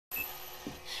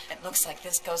It looks like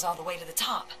this goes all the way to the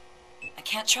top. I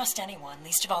can't trust anyone,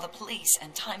 least of all the police,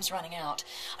 and time's running out.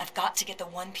 I've got to get the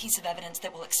one piece of evidence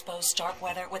that will expose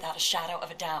Starkweather without a shadow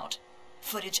of a doubt.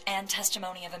 Footage and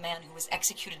testimony of a man who was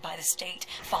executed by the state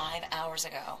 5 hours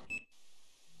ago.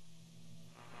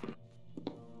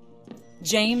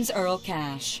 James Earl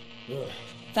Cash,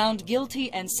 found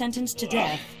guilty and sentenced to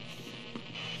death,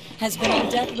 has been on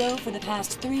death row for the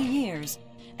past 3 years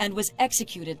and was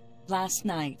executed last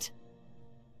night.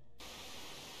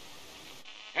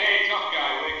 Hey, tough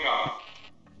guy, wake up.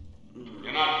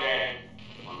 You're not dead.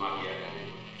 Well, not yet,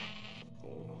 anyway.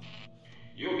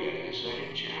 You're getting a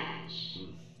second chance.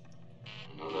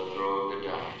 Another throw of the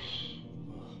dice.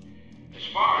 As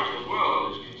far as the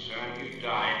world is concerned, you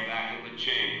died back in the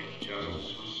chamber.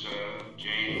 Justice was served.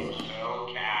 James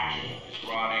Earl Cash is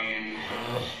rotting in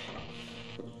hell.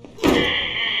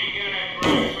 Hey, get a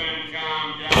grip and calm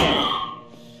down.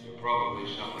 You're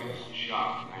probably suffering from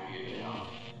shock, and I'm here to help.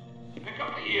 Pick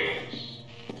up the ears.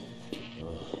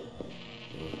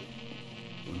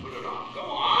 Put it on. Go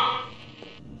on.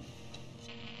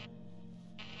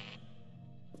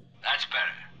 That's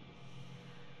better.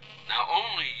 Now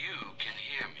only you can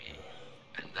hear me.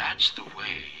 And that's the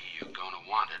way you're gonna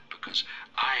want it, because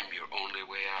I'm your only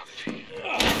way out of here.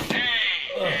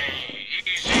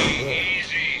 Hey,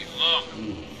 easy. Look,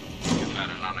 you've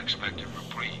had an unexpected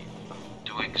reprieve.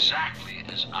 Do exactly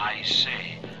as I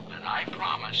say, and I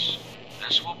promise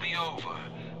this will be over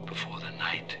before the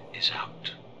night is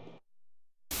out.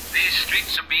 These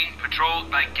streets are being patrolled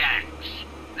by gangs.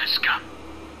 They're scum,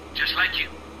 just like you.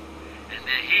 And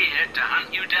they're here to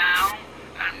hunt you down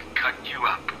and cut you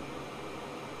up.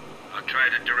 I'll try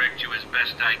to direct you as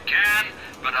best I can,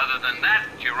 but other than that,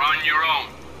 you're on your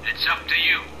own. It's up to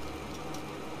you.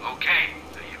 Okay,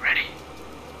 are you ready?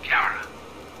 Camera,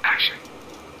 action.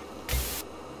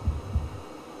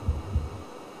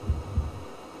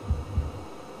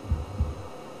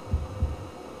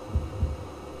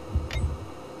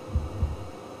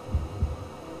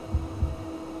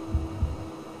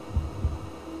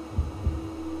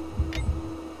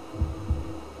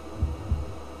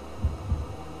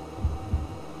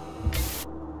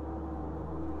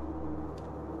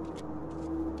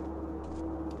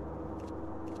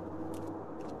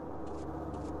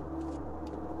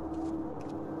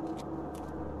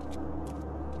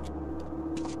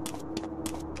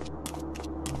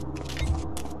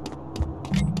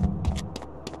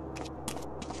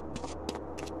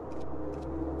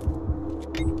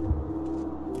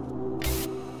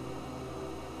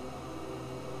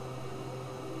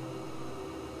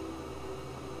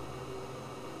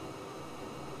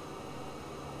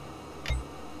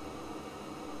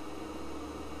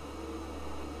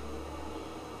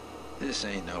 This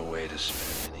ain't no way to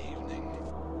spend an evening.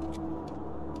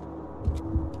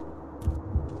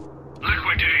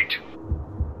 Liquidate!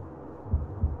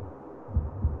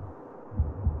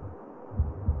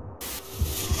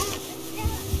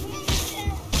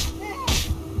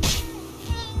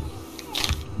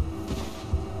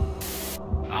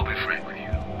 I'll be frank with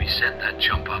you. We set that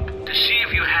jump up to see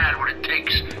if you had what it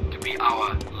takes to be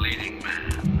our leading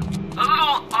man. A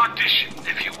little audition,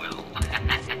 if you will.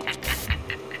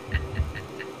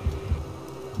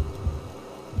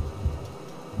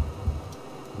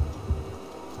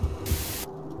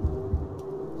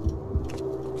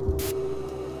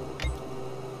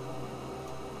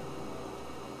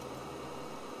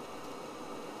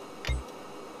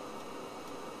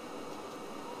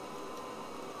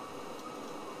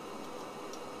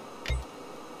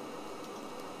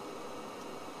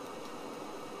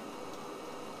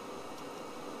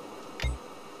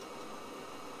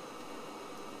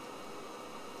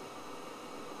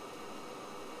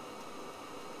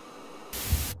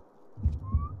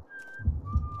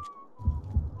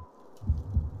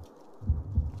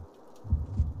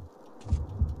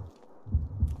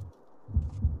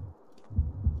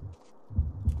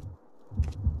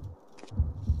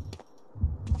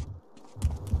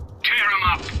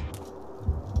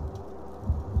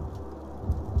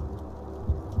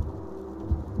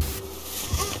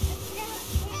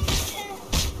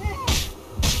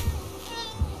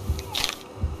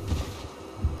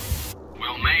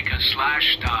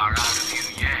 Slash star out of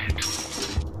you yet.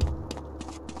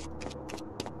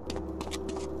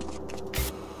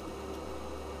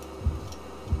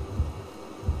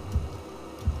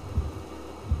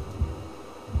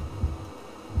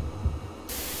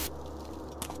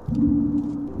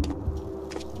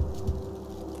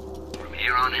 From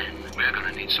here on in, we're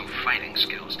gonna need some fighting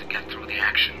skills to get through the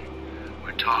action.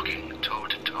 We're talking toe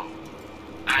to toe.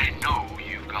 I know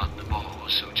you've got the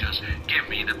balls, so just give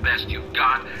me the best you've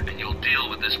got, and you'll deal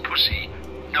with this pussy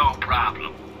No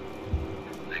problem.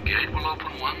 The gate will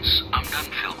open once I'm done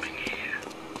filming here.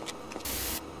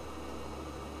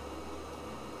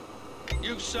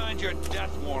 You've signed your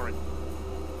death warrant.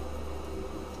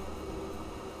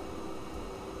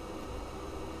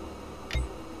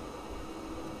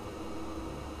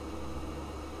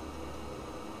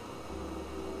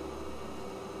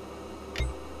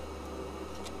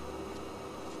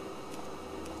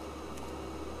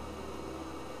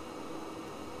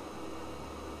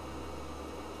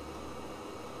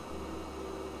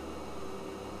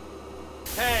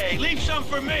 Hey, leave some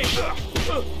for me!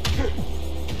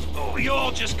 Oh, you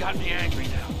all just got me angry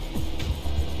now.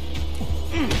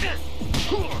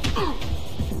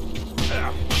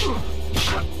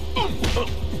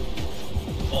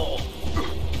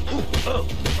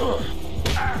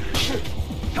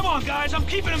 Come on, guys, I'm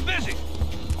keeping him busy.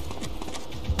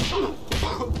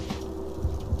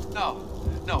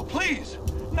 No, please!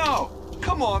 No!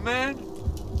 Come on, man!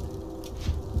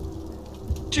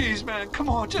 Jeez, man, come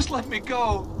on, just let me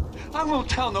go. I won't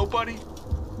tell nobody.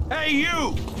 Hey,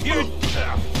 you! You're...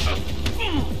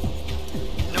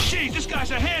 Jeez, this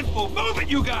guy's a handful. Move it,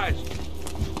 you guys!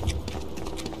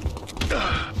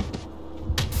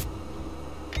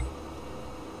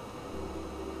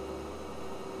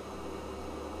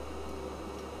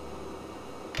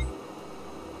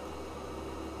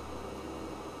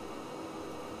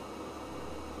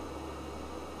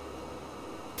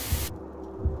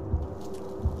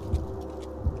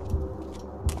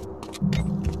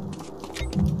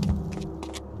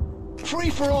 Free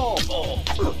for all!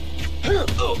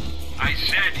 I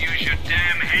said use your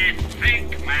damn head.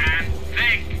 Think, man.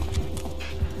 Think.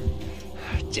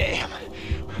 Damn.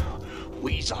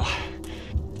 Weasel.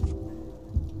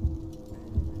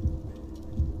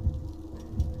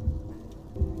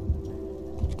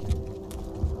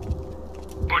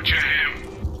 Butcher him.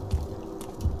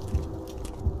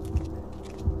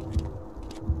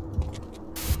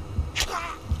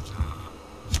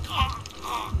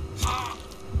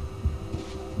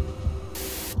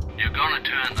 You're gonna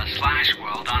turn the Slash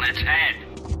world on its head.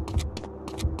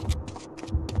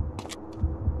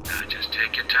 Now just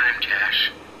take your time,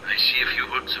 Cash. I see a few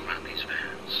hoods around these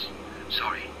vans.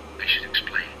 Sorry, I should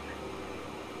explain.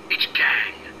 Each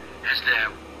gang has their,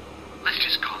 let's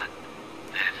just call it,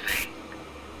 their thing.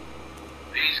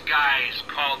 These guys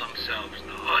call themselves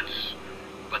the Hoods,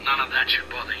 but none of that should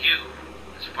bother you.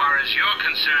 As far as you're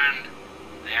concerned,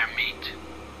 they're meat.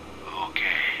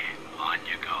 Okay, on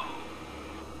you go.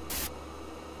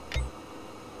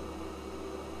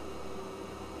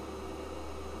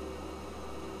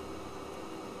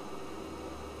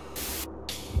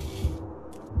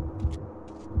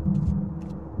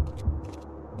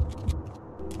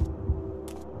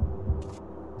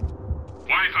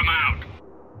 Wipe 'em out.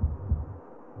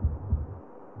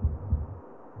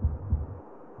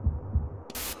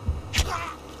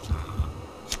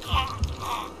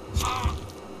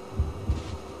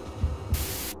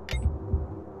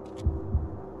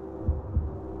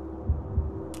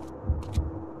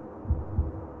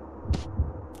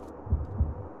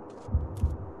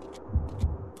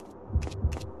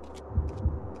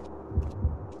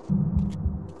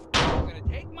 I'm gonna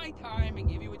take my time and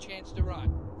give you a chance to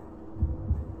run.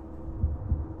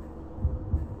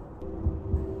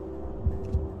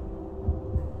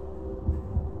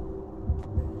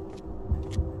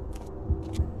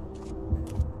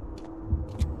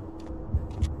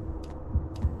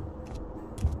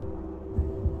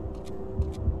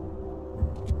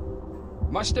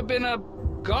 Must have been a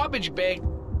garbage bag.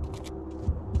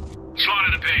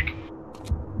 Slaughter the pig.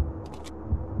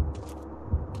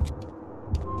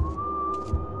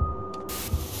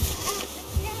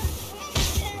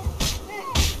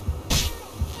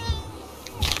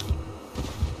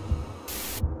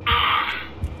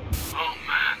 Oh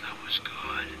man, that was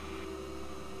good.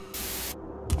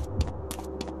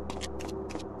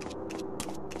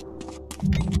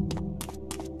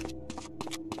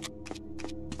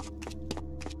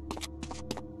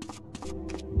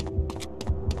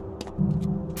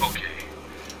 Okay,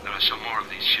 there are some more of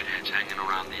these shitheads hanging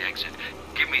around the exit.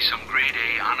 Give me some grade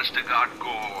A, honest-to-God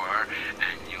gore,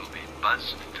 and you'll be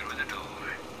buzzed through the door.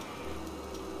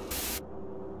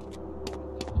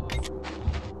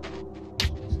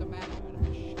 What's the matter,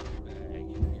 man?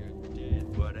 You're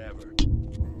dead, whatever.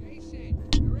 Jason,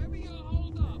 wherever you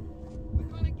hold up, we're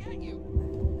gonna get you.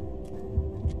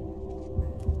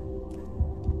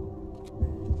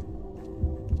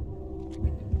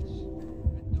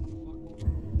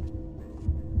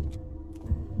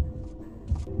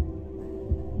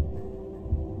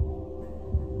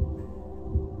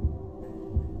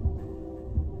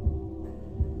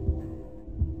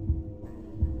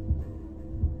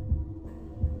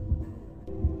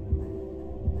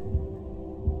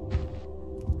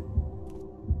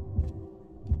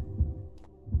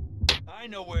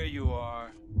 know where you are.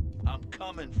 I'm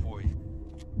coming for you.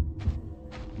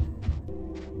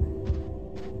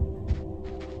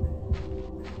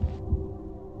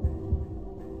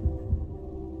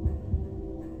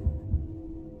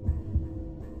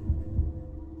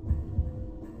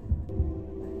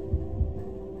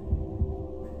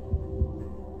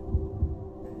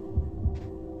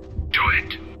 Do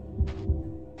it!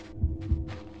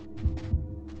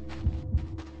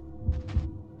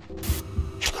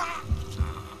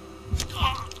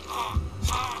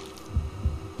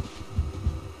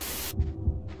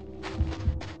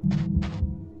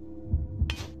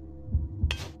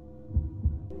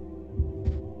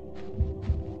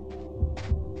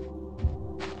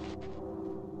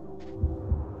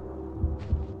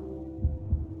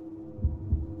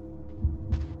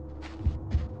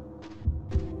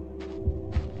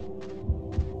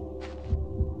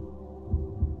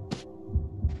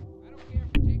 I don't care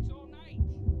if it takes all night.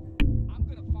 I'm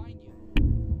gonna find you.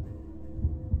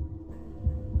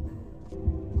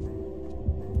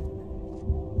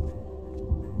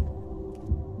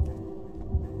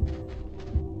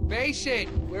 Face it,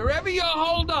 wherever you're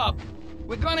holed up,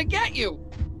 we're gonna get you.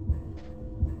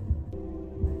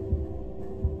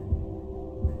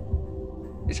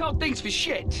 This whole thing's for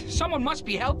shit. Someone must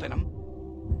be helping him.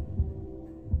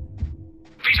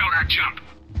 Veto that jump!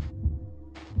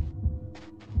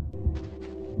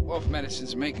 Wolf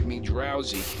medicine's making me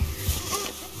drowsy.